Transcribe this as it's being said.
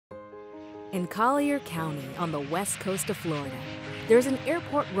In Collier County on the west coast of Florida, there's an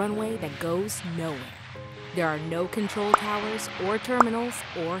airport runway that goes nowhere. There are no control towers or terminals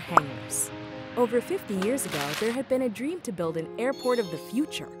or hangars. Over 50 years ago, there had been a dream to build an airport of the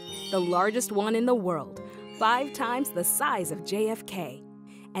future, the largest one in the world, 5 times the size of JFK.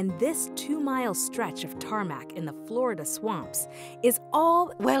 And this 2-mile stretch of tarmac in the Florida swamps is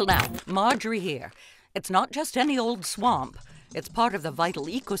all— Well now, Marjorie here. It's not just any old swamp. It's part of the vital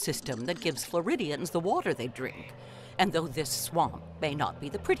ecosystem that gives Floridians the water they drink. And though this swamp may not be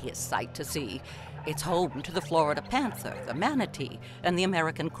the prettiest sight to see, it's home to the Florida panther, the manatee, and the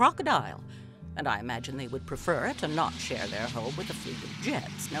American crocodile. And I imagine they would prefer to not share their home with a fleet of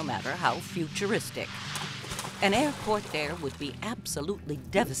jets, no matter how futuristic. An airport there would be absolutely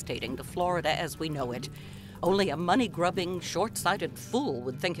devastating to Florida as we know it. Only a money-grubbing, short-sighted fool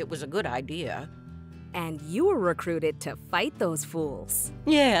would think it was a good idea. And you were recruited to fight those fools.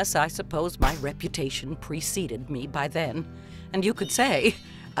 Yes, I suppose my reputation preceded me by then. And you could say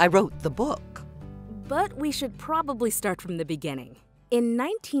I wrote the book. But we should probably start from the beginning. In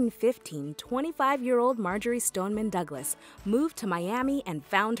 1915, 25-year-old Majorie Stoneman Douglas moved to Miami and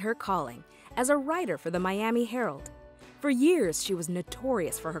found her calling as a writer for the Miami Herald. For years, she was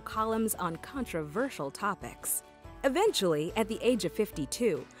notorious for her columns on controversial topics. Eventually, at the age of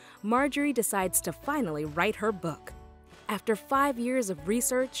 52, Marjorie decides to finally write her book. After 5 years of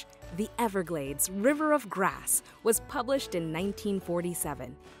research, The Everglades, River of Grass was published in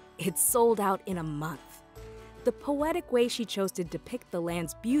 1947. It sold out in a month. The poetic way she chose to depict the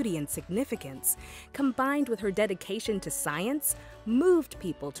land's beauty and significance, combined with her dedication to science, moved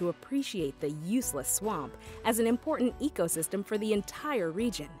people to appreciate the useless swamp as an important ecosystem for the entire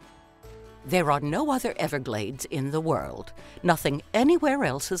region. There are no other Everglades in the world. Nothing anywhere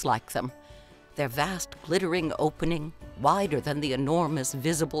else is like them. Their vast, glittering opening, wider than the enormous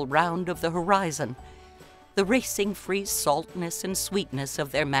visible round of the horizon. The racing free saltness and sweetness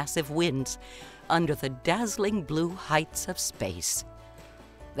of their massive winds under the dazzling blue heights of space.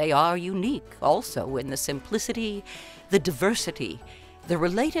 They are unique also in the simplicity, the diversity, the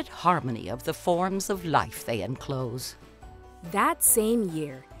related harmony of the forms of life they enclose. That same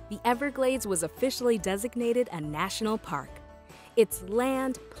year, the Everglades was officially designated a national park. Its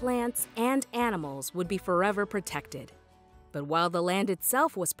land, plants, and animals would be forever protected. But while the land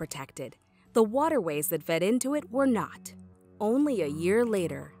itself was protected, the waterways that fed into it were not. Only a year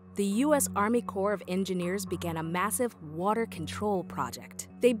later, the U.S. Army Corps of Engineers began a massive water control project.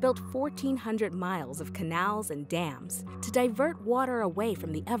 They built 1,400 miles of canals and dams to divert water away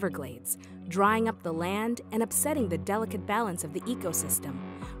from the Everglades, drying up the land and upsetting the delicate balance of the ecosystem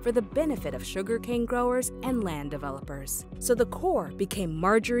for the benefit of sugarcane growers and land developers. So the Corps became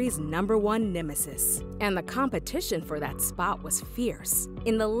Marjorie's #1 nemesis, and the competition for that spot was fierce.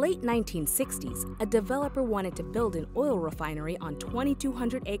 In the late 1960s, a developer wanted to build an oil refinery on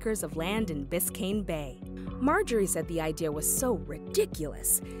 2,200 acres of land in Biscayne Bay. Marjorie said the idea was so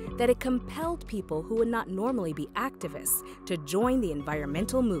ridiculous that it compelled people who would not normally be activists to join the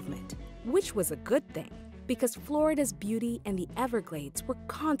environmental movement, which was a good thing, because Florida's beauty and the Everglades were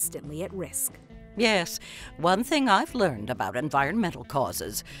constantly at risk. Yes, one thing I've learned about environmental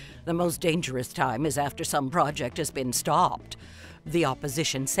causes, the most dangerous time is after some project has been stopped. The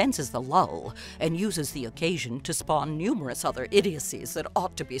opposition senses the lull and uses the occasion to spawn numerous other idiocies that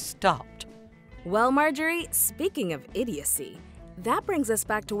ought to be stopped. Well, Marjorie, speaking of idiocy, that brings us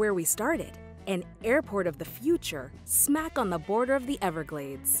back to where we started, an airport of the future, smack on the border of the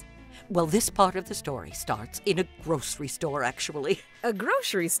Everglades. Well, this part of the story starts in a grocery store, actually. A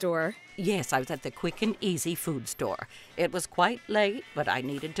grocery store? Yes, I was at the quick and easy food store. It was quite late, but I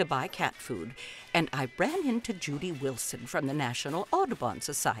needed to buy cat food, and I ran into Judy Wilson from the National Audubon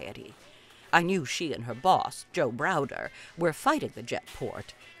Society. I knew she and her boss, Joe Browder, were fighting the jet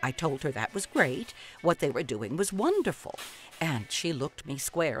port. I told her that was great, what they were doing was wonderful, and she looked me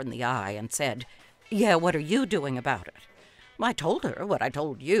square in the eye and said, "Yeah, what are you doing about it?" I told her what I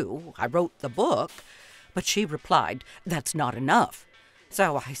told you. I wrote the book. But she replied, "That's not enough."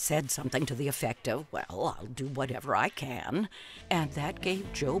 So I said something to the effect of, "Well, I'll do whatever I can." And that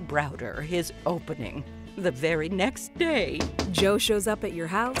gave Joe Browder his opening the very next day. Joe shows up at your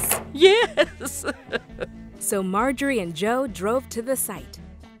house? Yes! So Marjorie and Joe drove to the site.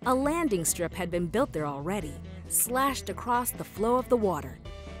 A landing strip had been built there already, slashed across the flow of the water.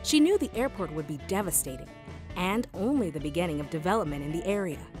 She knew the airport would be devastating, and only the beginning of development in the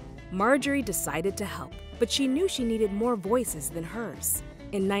area. Marjorie decided to help, but she knew she needed more voices than hers.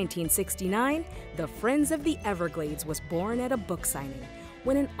 In 1969, the Friends of the Everglades was born at a book signing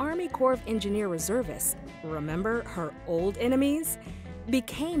when an Army Corps of Engineer reservist, remember her old enemies,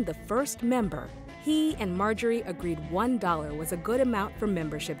 became the first member, he and Marjorie agreed $1 was a good amount for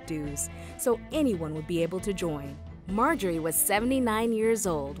membership dues, so anyone would be able to join. Marjorie was 79 years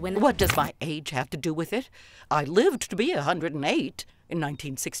old when... What does my age have to do with it? I lived to be 108. In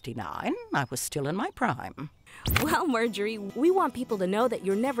 1969, I was still in my prime. Well, Marjorie, we want people to know that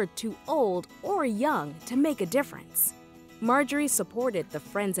you're never too old or young to make a difference. Marjorie supported the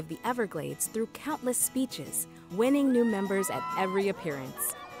Friends of the Everglades through countless speeches, winning new members at every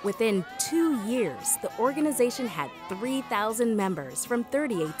appearance. Within 2 years, the organization had 3,000 members from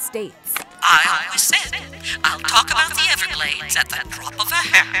 38 states. I always said, I'll talk about the Everglades at the drop of a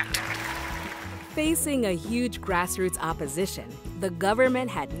hat. Facing a huge grassroots opposition, the government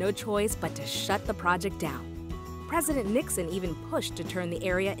had no choice but to shut the project down. President Nixon even pushed to turn the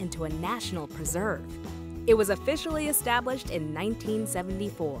area into a national preserve. It was officially established in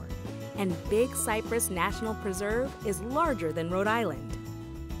 1974, and Big Cypress National Preserve is larger than Rhode Island.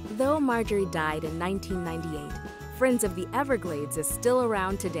 Though Marjorie died in 1998, Friends of the Everglades is still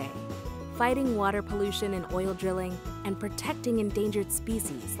around today, fighting water pollution and oil drilling and protecting endangered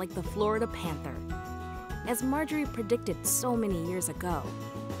species like the Florida panther. As Marjorie predicted so many years ago,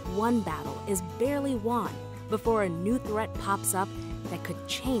 one battle is barely won before a new threat pops up that could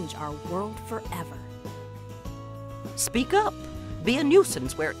change our world forever. Speak up. Be a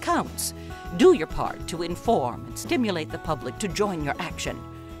nuisance where it counts. Do your part to inform and stimulate the public to join your action.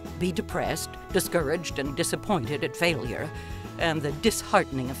 Be depressed, discouraged, and disappointed at failure, and the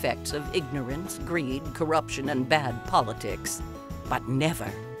disheartening effects of ignorance, greed, corruption, and bad politics. But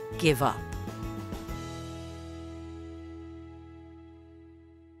never give up.